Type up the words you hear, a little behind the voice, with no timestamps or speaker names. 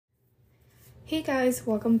Hey guys,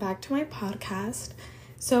 welcome back to my podcast.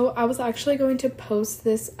 So I was actually going to post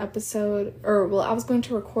this episode, I was going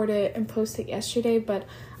to record it and post it yesterday, but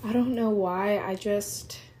I don't know why. I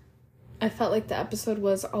felt like the episode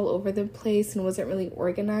was all over the place and wasn't really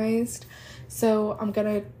organized. So I'm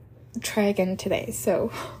gonna try again today. So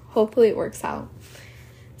hopefully it works out.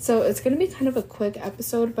 So it's going to be kind of a quick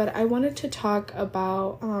episode, but I wanted to talk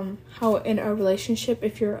about how in a relationship,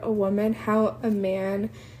 if you're a woman, how a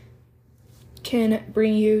man can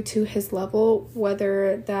bring you to his level,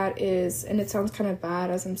 whether that is, and it sounds kind of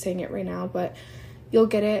bad as I'm saying it right now, but you'll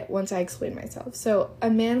get it once I explain myself. So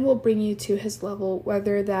a man will bring you to his level,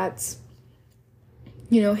 whether that's,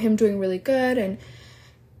 him doing really good and,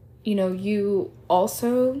 you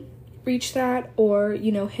also reach that, or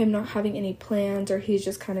him not having any plans, or he's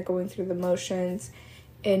just kind of going through the motions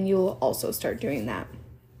and you'll also start doing that.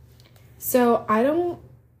 So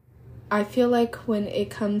I feel like when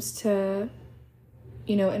it comes to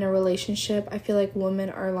in a relationship, I feel like women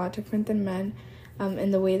are a lot different than men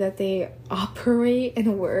in the way that they operate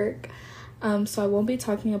and work. So I won't be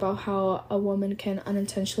talking about how a woman can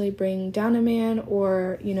unintentionally bring down a man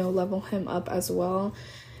or level him up as well.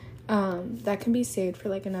 That can be saved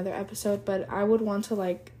for another episode, but I would want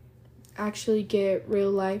to actually get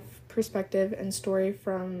real life perspective and story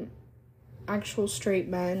from actual straight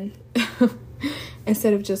men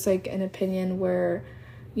instead of just an opinion where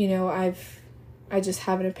I just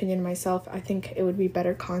have an opinion myself. I think it would be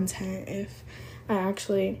better content if I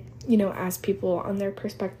actually ask people on their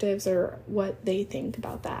perspectives or what they think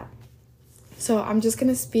about that. So I'm just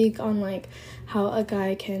gonna speak on how a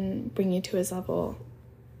guy can bring you to his level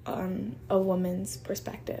on a woman's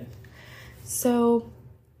perspective. So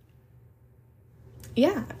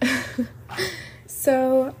yeah.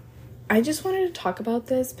 So I just wanted to talk about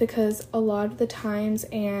this because a lot of the times,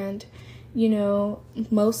 and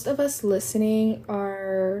most of us listening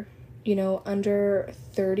are under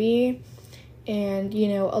 30, and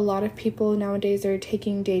a lot of people nowadays are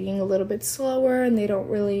taking dating a little bit slower, and they don't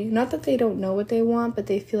really, not that they don't know what they want, but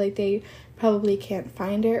they feel like they probably can't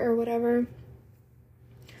find it or whatever.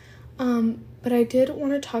 But I did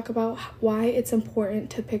want to talk about why it's important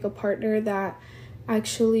to pick a partner that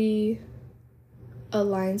actually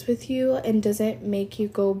aligns with you and doesn't make you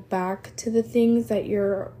go back to the things that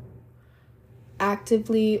you're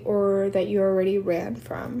actively or that you already ran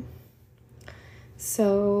from.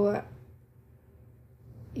 So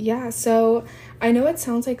I know it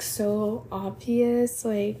sounds so obvious,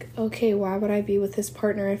 okay, why would I be with this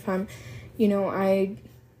partner if I'm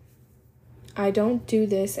I don't do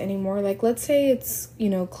this anymore. Let's say it's,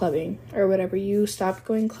 clubbing or whatever. You stopped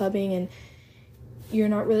going clubbing and you're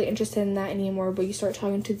not really interested in that anymore, but you start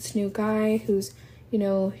talking to this new guy who's,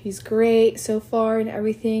 he's great so far and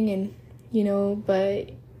everything, and, but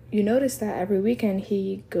you notice that every weekend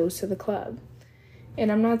he goes to the club. And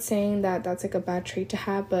I'm not saying that that's a bad trait to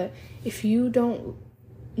have, but if you don't,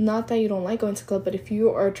 not that you don't like going to the club, but if you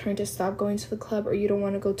are trying to stop going to the club, or you don't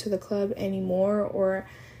want to go to the club anymore, or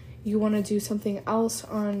you want to do something else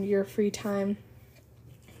on your free time,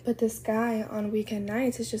 but this guy on weekend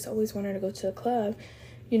nights is just always wanting to go to the club,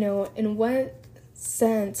 in what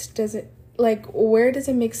sense does it, where does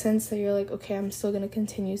it make sense that you're okay, I'm still going to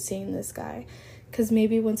continue seeing this guy? Because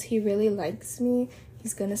maybe once he really likes me,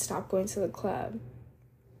 he's going to stop going to the club.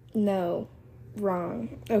 No,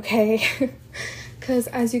 wrong, okay? Because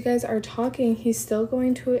as you guys are talking, he's still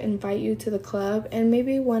going to invite you to the club, and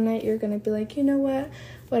maybe one night you're going to be you know what,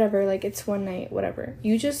 whatever, it's one night, whatever.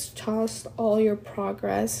 You just tossed all your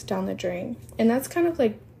progress down the drain. And that's kind of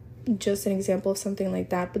just an example of something like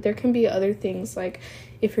that. But there can be other things,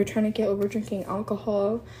 if you're trying to get over drinking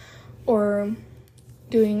alcohol or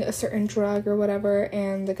doing a certain drug or whatever,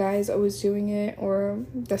 and the guy is always doing it, or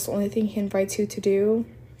that's the only thing he invites you to do.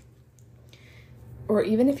 Or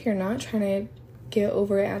even if you're not trying to get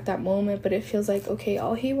over it at that moment, but it feels okay,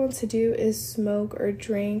 all he wants to do is smoke or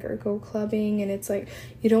drink or go clubbing, and it's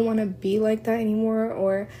you don't want to be like that anymore,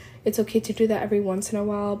 or it's okay to do that every once in a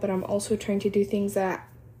while, but I'm also trying to do things that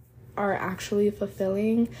are actually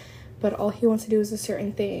fulfilling, but all he wants to do is a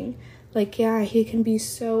certain thing. Yeah, he can be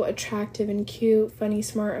so attractive and cute, funny,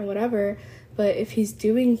 smart, and whatever, but if he's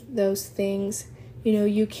doing those things,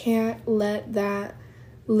 you can't let that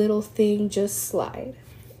little thing just slide.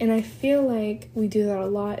 And I feel we do that a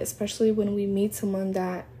lot, especially when we meet someone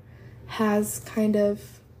that has kind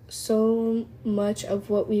of so much of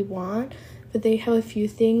what we want, but they have a few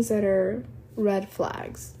things that are red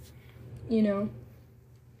flags,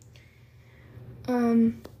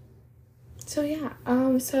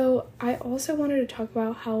 So I also wanted to talk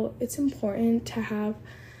about how it's important to have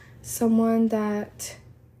someone that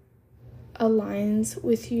aligns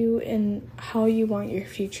with you and how you want your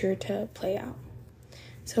future to play out.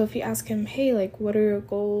 So if you ask him, hey, like, what are your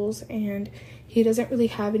goals? And he doesn't really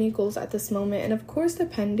have any goals at this moment. And of course,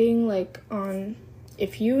 depending like on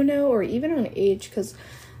if you know, or even on age, because,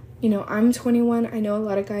 you know, I'm 21. I know a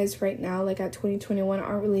lot of guys right now, like at 2021,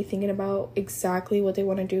 aren't really thinking about exactly what they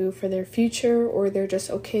want to do for their future, or they're just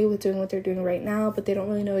okay with doing what they're doing right now, but they don't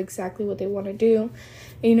really know exactly what they want to do.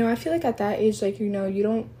 And, you know, I feel like at that age, like, you know,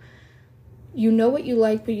 you know what you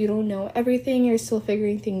like, but you don't know everything. You're still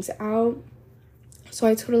figuring things out. So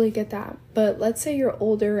I totally get that. But let's say you're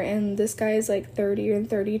older and this guy is like 30 or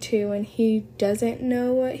 32 and he doesn't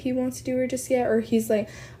know what he wants to do or just yet, or he's like,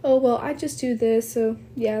 oh, well, I just do this, so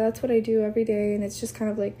yeah, that's what I do every day. And it's just kind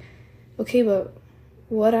of like, okay, but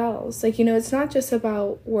what else? Like, you know, it's not just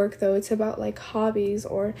about work though. It's about like hobbies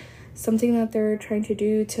or something that they're trying to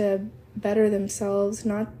do to better themselves,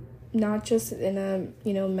 not just in a,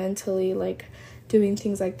 you know, mentally, like doing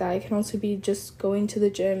things like that. It can also be just going to the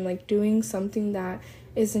gym, like doing something that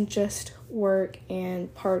isn't just work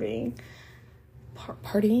and partying.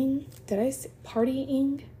 Partying? Did I say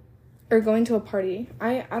partying? Or going to a party.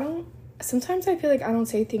 I don't, sometimes I feel like I don't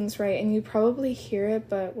say things right and you probably hear it,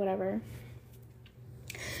 but whatever.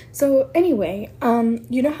 So anyway,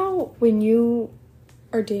 you know how when you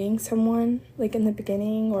are dating someone, like in the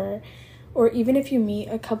beginning, or even if you meet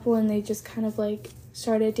a couple and they just kind of like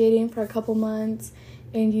started dating for a couple months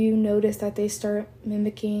and you notice that they start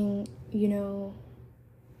mimicking, you know,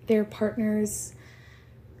 their partner's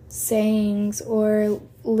sayings or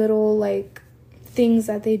little like things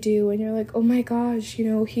that they do, and you're like, oh my gosh, you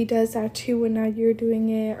know, he does that too and now you're doing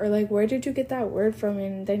it, or like, where did you get that word from?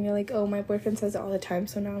 And then you're like, oh, my boyfriend says it all the time,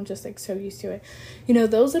 so now I'm just like so used to it. You know,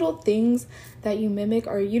 those little things that you mimic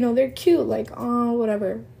are, you know, they're cute, like, oh,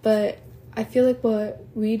 whatever. But I feel like what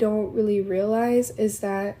we don't really realize is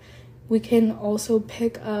that we can also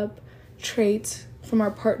pick up traits from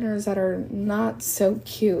our partners that are not so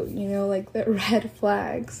cute, you know, like the red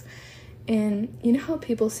flags. And you know how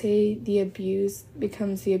people say the abused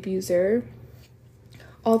becomes the abuser?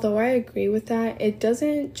 Although I agree with that, it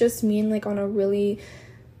doesn't just mean like on a really,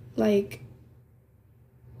 like,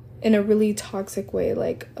 in a really toxic way,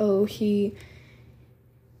 like, oh,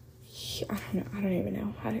 I don't even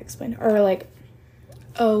know how to explain it. Or like,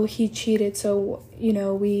 oh, he cheated, so, you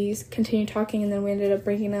know, we continued talking and then we ended up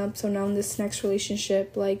breaking up, so now in this next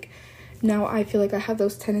relationship, like, now I feel like I have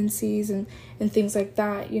those tendencies and things like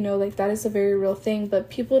that, you know, like that is a very real thing.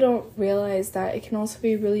 But people don't realize that it can also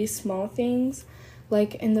be really small things,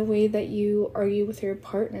 like in the way that you argue with your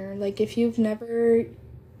partner. Like if you're not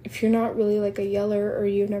really like a yeller, or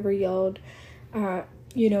you've never yelled at,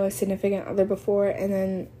 you know, a significant other before, and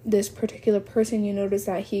then this particular person, you notice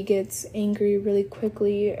that he gets angry really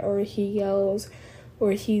quickly, or he yells,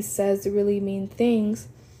 or he says really mean things.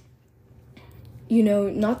 You know,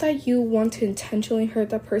 not that you want to intentionally hurt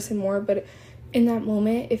that person more, but in that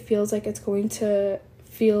moment, it feels like it's going to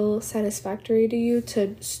feel satisfactory to you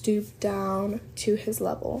to stoop down to his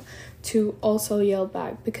level, to also yell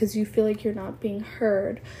back, because you feel like you're not being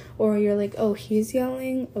heard, or you're like, oh, he's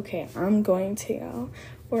yelling, okay, I'm going to yell,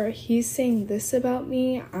 or he's saying this about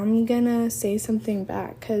me, I'm gonna say something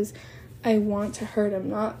back because I want to hurt him.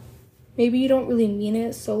 Not, maybe you don't really mean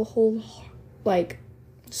it so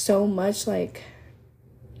much, like,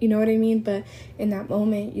 you know what I mean? But in that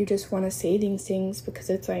moment, you just want to say these things because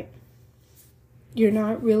it's like, you're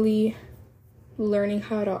not really learning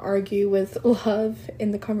how to argue with love in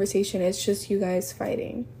the conversation. It's just you guys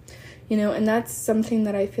fighting, you know? And that's something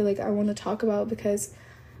that I feel like I want to talk about, because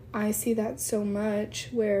I see that so much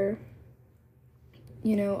where,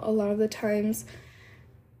 you know, a lot of the times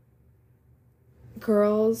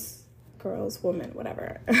women,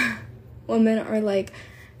 whatever, women are like,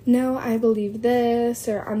 no, I believe this,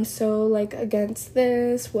 or I'm so like against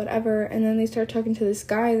this, whatever. And then they start talking to this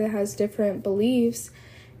guy that has different beliefs,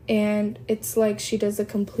 and it's like she does a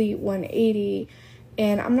complete 180.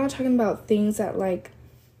 And I'm not talking about things that like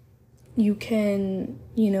you can,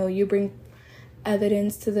 you know, you bring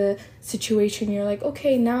evidence to the situation, you're like,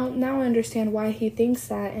 okay, now I understand why he thinks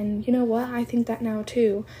that, and you know what, I think that now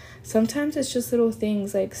too. Sometimes it's just little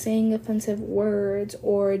things like saying offensive words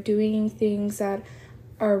or doing things that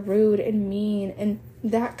are rude and mean, and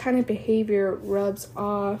that kind of behavior rubs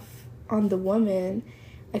off on the woman,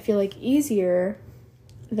 I feel like, easier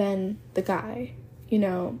than the guy, you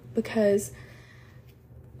know, because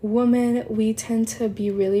women, we tend to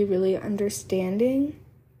be really, really understanding,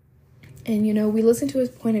 and, you know, we listen to his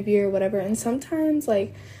point of view or whatever, and sometimes,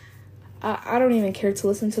 like, I don't even care to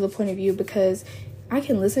listen to the point of view, because I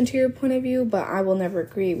can listen to your point of view, but I will never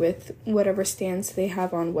agree with whatever stance they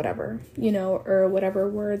have on whatever, or whatever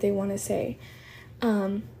word they want to say.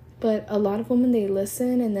 But a lot of women, they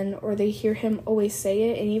listen or they hear him always say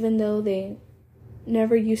it. And even though they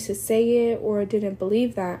never used to say it or didn't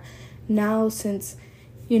believe that, now since,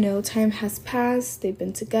 time has passed, they've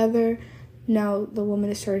been together, now the woman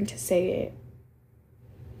is starting to say it.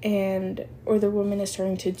 Or the woman is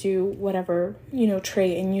starting to do whatever,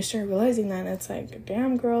 trait, and you start realizing that, and it's like,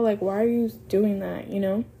 damn, girl, like, why are you doing that,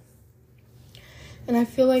 And I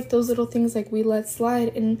feel like those little things, like, we let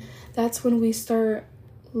slide, and that's when we start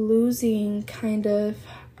losing kind of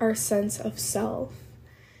our sense of self.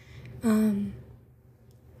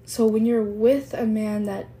 So when you're with a man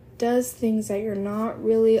that does things that you're not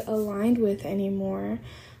really aligned with anymore,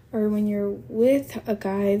 or when you're with a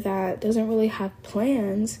guy that doesn't really have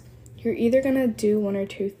plans, you're either going to do one or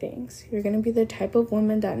two things. You're going to be the type of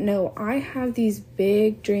woman that, no, I have these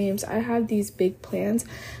big dreams. I have these big plans.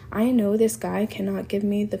 I know this guy cannot give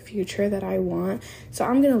me the future that I want, so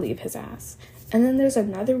I'm going to leave his ass. And then there's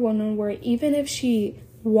another woman where even if she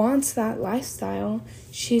wants that lifestyle,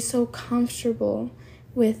 she's so comfortable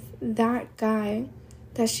with that guy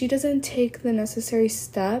that she doesn't take the necessary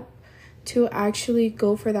step to actually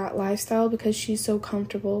go for that lifestyle because she's so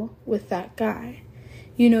comfortable with that guy.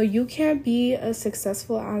 You can't be a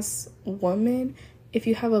successful ass woman if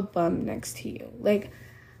you have a bum next to you. Like,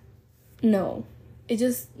 no. It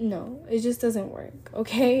just doesn't work,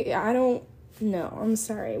 okay? No, I'm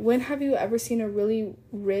sorry. When have you ever seen a really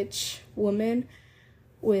rich woman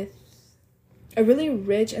with a really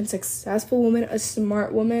rich and successful woman, a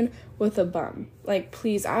smart woman with a bum? Like,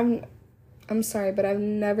 please, I'm sorry, but I've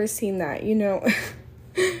never seen that,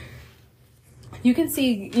 You can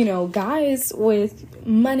see, guys with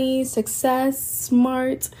money, success,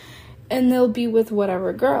 smart, and they'll be with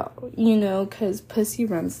whatever girl, because pussy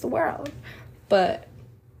runs the world. But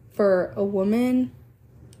for a woman,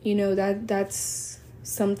 that's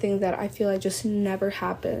something that I feel like just never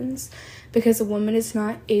happens, because a woman is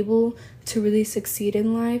not able to really succeed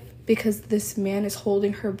in life because this man is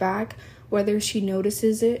holding her back, whether she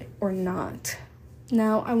notices it or not.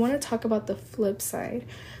 Now, I want to talk about the flip side,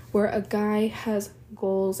 where a guy has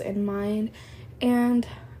goals in mind. And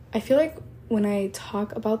I feel like when I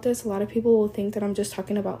talk about this, a lot of people will think that I'm just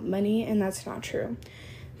talking about money, and that's not true.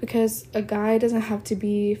 Because a guy doesn't have to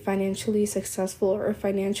be financially successful or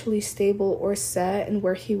financially stable or set in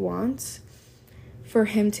where he wants for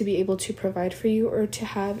him to be able to provide for you or to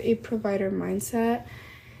have a provider mindset.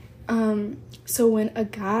 So when a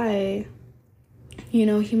guy, he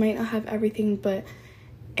might not have everything, but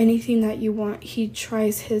anything that you want, he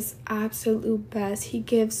tries his absolute best. He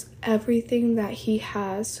gives everything that he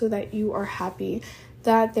has so that you are happy.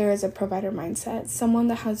 That there is a provider mindset. Someone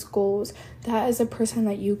that has goals. That is a person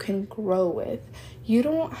that you can grow with. You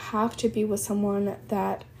don't have to be with someone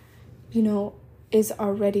that, is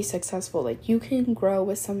already successful. Like, you can grow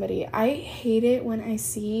with somebody. I hate it when I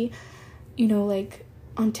see, like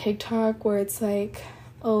on TikTok where it's like,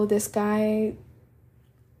 oh, this guy,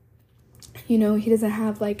 he doesn't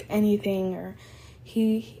have like anything, or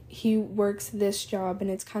he works this job and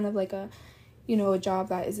it's kind of like a job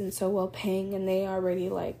that isn't so well paying, and they already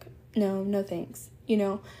like, no thanks.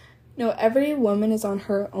 No, every woman is on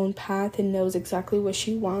her own path and knows exactly what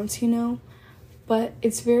she wants, but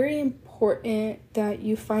it's very important that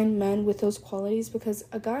you find men with those qualities, because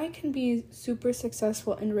a guy can be super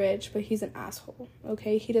successful and rich, but he's an asshole,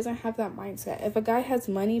 okay? He doesn't have that mindset. If a guy has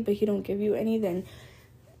money but he don't give you any, then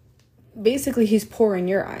basically he's poor in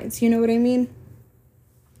your eyes, you know what I mean?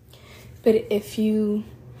 But if you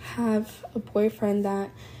have a boyfriend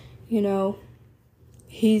that,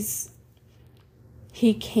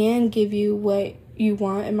 he can give you what you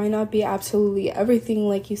want, it might not be absolutely everything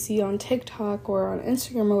like you see on TikTok or on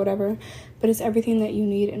Instagram or whatever, but it's everything that you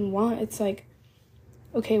need and want. It's like,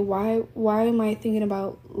 okay, why am I thinking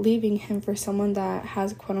about leaving him for someone that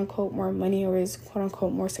has quote-unquote more money or is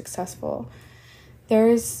quote-unquote more successful?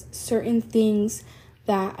 There's certain things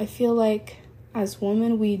that I feel like as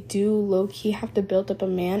women we do low-key have to build up a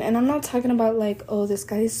man. And I'm not talking about like, oh, this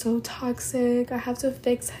guy is so toxic, I have to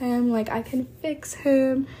fix him, like I can fix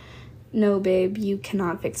him. No, babe, you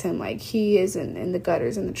cannot fix him. Like, he is in the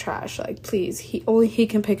gutters, in the trash. Like, please, he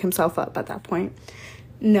can pick himself up at that point.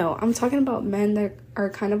 No, I'm talking about men that are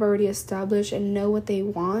kind of already established and know what they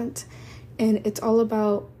want, and it's all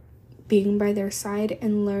about being by their side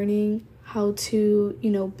and learning how to,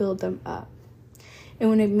 build them up. And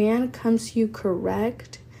when a man comes to you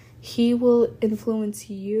correct, he will influence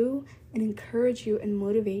you and encourage you and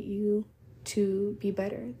motivate you to be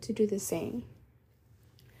better, to do the same.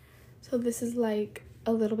 So this is like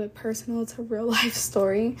a little bit personal. It's a real life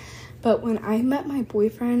story. But when I met my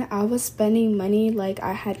boyfriend, I was spending money like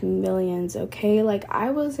I had millions, okay? Like,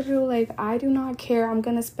 I was literally like, I do not care. I'm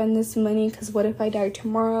gonna spend this money because what if I die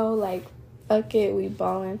tomorrow? Like, fuck it, we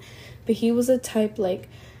ballin'. But he was a type like,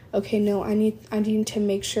 okay, no, I need to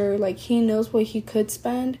make sure, like, he knows what he could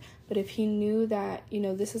spend, but if he knew that, you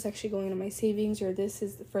know, this is actually going to my savings or this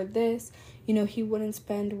is for this, you know, he wouldn't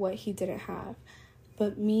spend what he didn't have.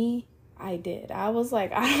 But me, I did. I was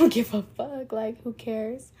like, I don't give a fuck. Like, who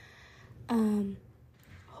cares?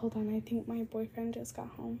 Hold on. I think my boyfriend just got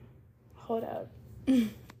home. Hold up.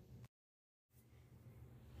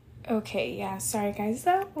 Okay, yeah. Sorry, guys.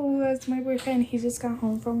 That was my boyfriend. He just got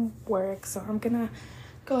home from work. So I'm gonna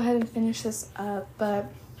go ahead and finish this up.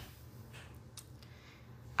 But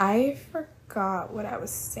I forgot what I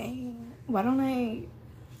was saying. Why don't I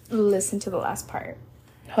listen to the last part?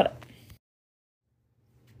 Hold up.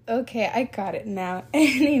 Okay, I got it now.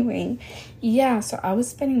 Anyway, yeah, so I was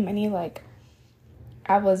spending money like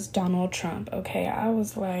I was Donald Trump, okay? I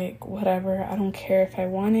was like, whatever, I don't care if I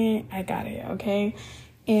want it, I got it, okay?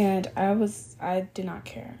 And I did not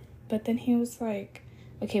care. But then he was like,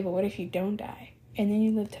 okay, but what if you don't die? And then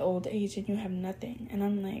you live to old age and you have nothing. And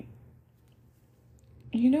I'm like,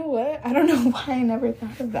 you know what? I don't know why I never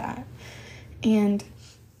thought of that. And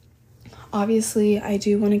obviously, I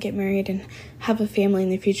do want to get married and have a family in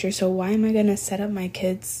the future, so why am I going to set up my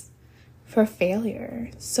kids for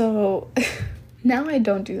failure? So now I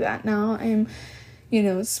don't do that. Now I'm, you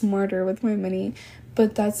know, smarter with my money,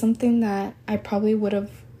 but that's something that I probably would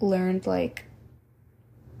have learned, like,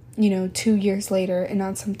 you know, 2 years later, and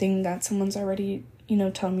not something that someone's already, you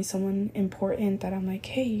know, telling me, someone important that I'm like,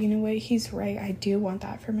 hey, you know what, he's right, I do want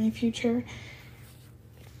that for my future.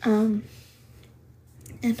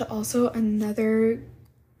 And also another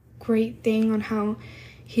great thing on how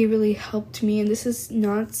he really helped me, and this is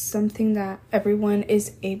not something that everyone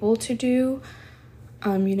is able to do,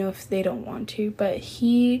 you know, if they don't want to, but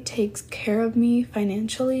he takes care of me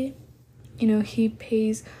financially. You know, he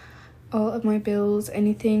pays all of my bills,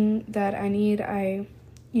 anything that I need, I,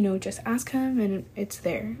 you know, just ask him and it's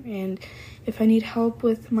there. And if I need help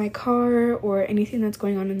with my car or anything that's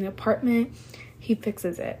going on in the apartment, he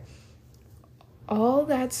fixes it. All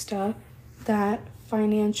that stuff, that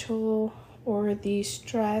financial or the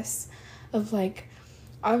stress of, like,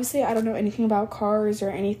 obviously I don't know anything about cars or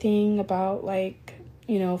anything about, like,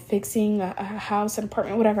 you know, fixing a house, an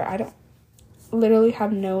apartment, whatever. I don't literally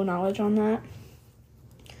have no knowledge on that.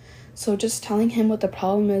 So just telling him what the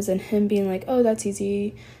problem is and him being like, oh, that's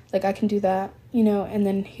easy, like, I can do that, you know, and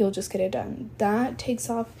then he'll just get it done. That takes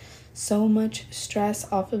off so much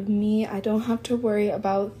stress off of me. I don't have to worry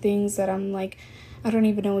about things that I'm like, I don't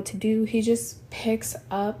even know what to do. He just picks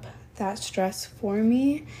up that stress for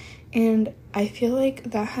me. And I feel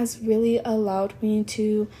like that has really allowed me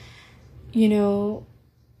to, you know,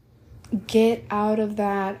 get out of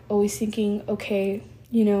that always thinking, okay,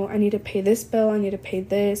 you know, I need to pay this bill, I need to pay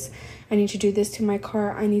this, I need to do this to my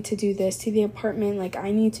car, I need to do this to the apartment, like,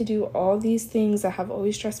 I need to do all these things that have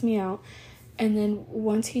always stressed me out. And then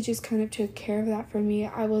once he just kind of took care of that for me,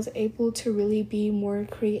 I was able to really be more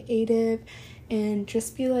creative and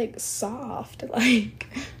just be, like, soft, like,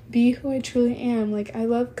 be who I truly am. Like, I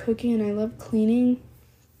love cooking and I love cleaning.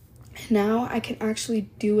 Now I can actually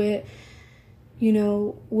do it, you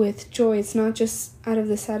know, with joy. It's not just out of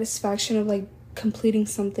the satisfaction of, like, completing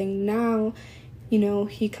something. Now, you know,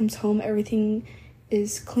 he comes home, everything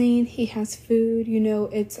is clean, he has food, you know,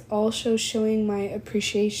 it's also showing my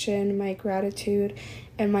appreciation, my gratitude,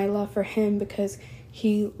 and my love for him because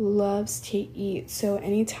he loves to eat. So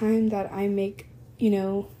anytime that I make, you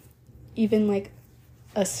know, even like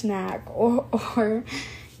a snack or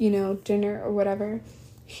you know, dinner or whatever,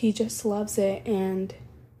 he just loves it, and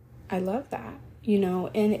I love that, you know.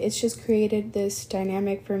 And it's just created this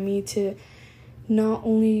dynamic for me to not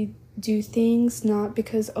only do things not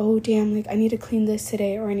because, oh damn, like, I need to clean this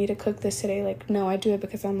today or I need to cook this today. Like, no, I do it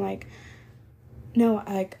because I'm like, no,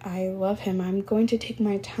 like, I love him. I'm going to take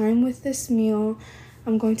my time with this meal.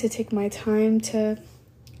 I'm going to take my time to,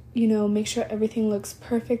 you know, make sure everything looks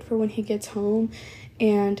perfect for when he gets home.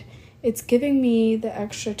 And it's giving me the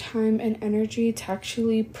extra time and energy to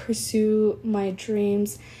actually pursue my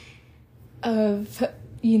dreams of,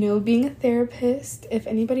 you know, being a therapist. If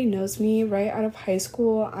anybody knows me, right out of high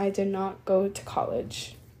school, I did not go to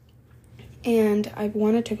college. And I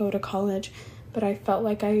wanted to go to college, but I felt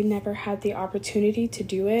like I never had the opportunity to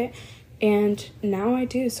do it. And now I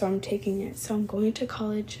do, so I'm taking it. So I'm going to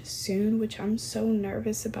college soon, which I'm so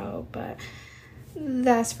nervous about, but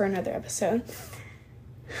that's for another episode.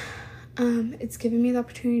 It's given me the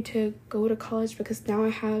opportunity to go to college because now I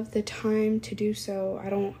have the time to do so. I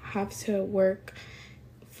don't have to work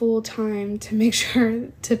full time to make sure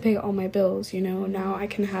to pay all my bills, you know. Now I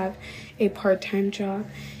can have a part-time job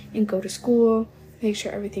and go to school, make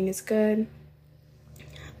sure everything is good.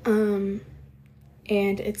 And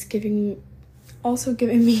it's also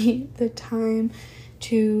giving me the time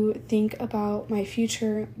to think about my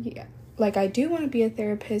future. Yeah, like I do want to be a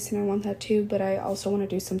therapist and I want that too, but I also want to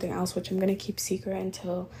do something else, which I'm going to keep secret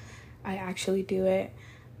until I actually do it.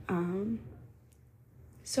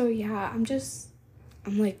 So yeah, I'm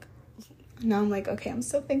like, okay, I'm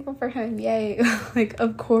so thankful for him. Yay. Like,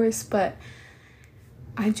 of course, but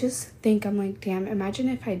I just think I'm like, damn, imagine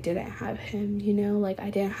if I didn't have him, you know, like I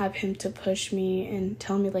didn't have him to push me and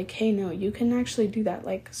tell me like, hey, no, you can actually do that.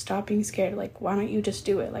 Like, stop being scared. Like, why don't you just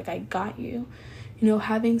do it? Like, I got you. You know,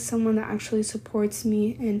 having someone that actually supports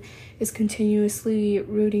me and is continuously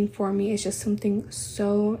rooting for me is just something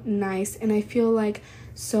so nice. And I feel like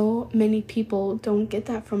so many people don't get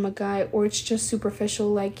that from a guy, or it's just superficial,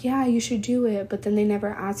 like, yeah, you should do it, but then they never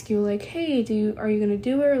ask you like, hey, are you gonna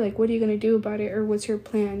do it, or like, what are you gonna do about it, or what's your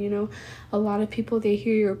plan? You know, a lot of people, they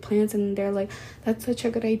hear your plans and they're like, that's such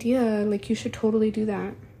a good idea, like you should totally do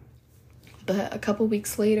that. But a couple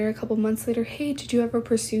months later, hey, did you ever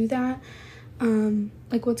pursue that?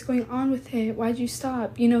 Like, what's going on with it? Why'd you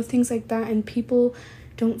stop? You know, things like that. And people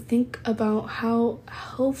don't think about how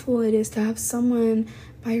helpful it is to have someone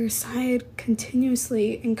by your side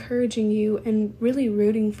continuously encouraging you and really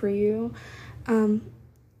rooting for you,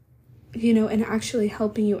 you know, and actually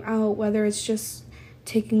helping you out, whether it's just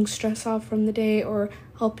taking stress off from the day or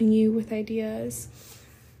helping you with ideas.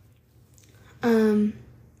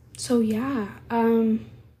 So yeah,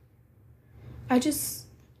 I just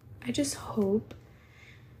hope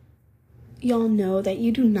y'all know that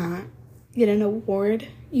you do not get an award,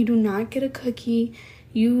 you do not get a cookie,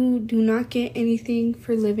 you do not get anything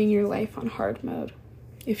for living your life on hard mode.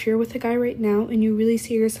 If you're with a guy right now and you really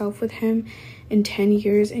see yourself with him in 10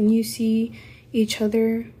 years and you see each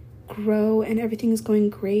other grow and everything is going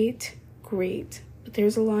great. But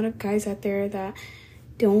there's a lot of guys out there that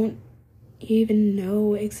don't even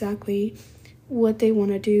know exactly what they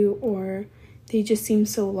want to do, or they just seem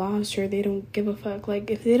so lost, or they don't give a fuck. Like,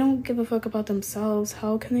 if they don't give a fuck about themselves,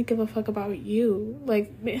 how can they give a fuck about you?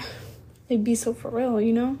 Like, they'd be so for real,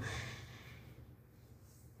 you know?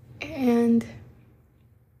 And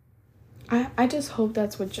I just hope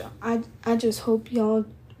that's what I just hope y'all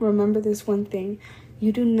remember this one thing.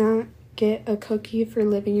 You do not get a cookie for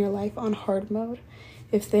living your life on hard mode.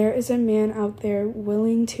 If there is a man out there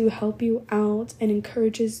willing to help you out and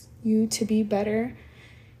encourages you to be better,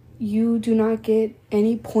 you do not get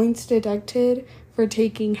any points deducted for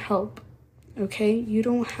taking help, okay? You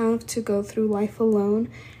don't have to go through life alone.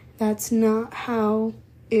 That's not how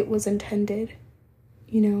it was intended,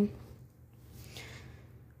 you know?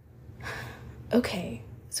 Okay,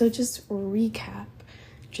 so just recap.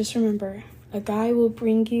 Just remember, a guy will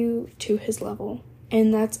bring you to his level,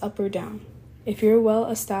 and that's up or down. If you're well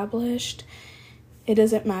established, it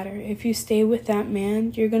doesn't matter. If you stay with that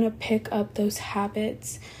man, you're gonna pick up those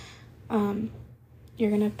habits.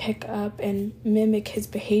 You're gonna pick up and mimic his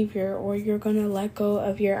behavior, or you're gonna let go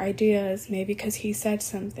of your ideas, maybe because he said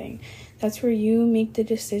something. That's where you make the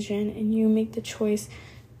decision and you make the choice.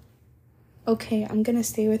 Okay, I'm gonna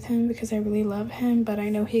stay with him because I really love him, but I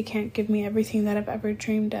know he can't give me everything that I've ever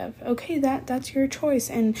dreamed of. Okay, that's your choice,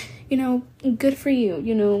 and, you know, good for you,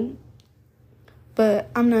 you know, but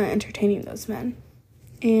I'm not entertaining those men,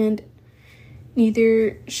 and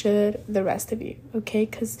neither should the rest of you, okay?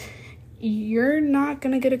 Because you're not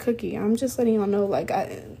gonna get a cookie. I'm just letting y'all know, like,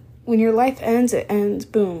 when your life ends, it ends,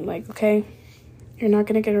 boom, like, okay? You're not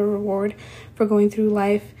gonna get a reward for going through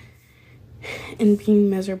life and being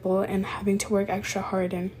miserable and having to work extra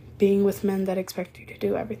hard and being with men that expect you to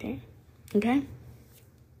do everything, okay?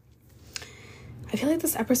 I feel like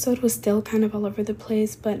this episode was still kind of all over the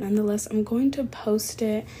place, but nonetheless, I'm going to post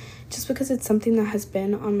it just because it's something that has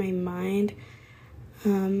been on my mind.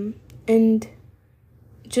 And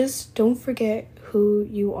just don't forget who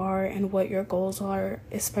you are and what your goals are,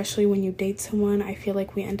 especially when you date someone. I feel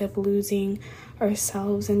like we end up losing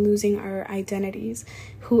ourselves and losing our identities.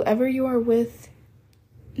 Whoever you are with,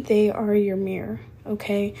 they are your mirror,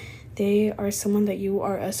 okay? They are someone that you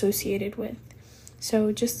are associated with.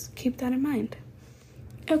 So just keep that in mind.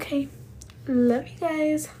 Okay, love you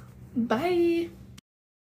guys. Bye.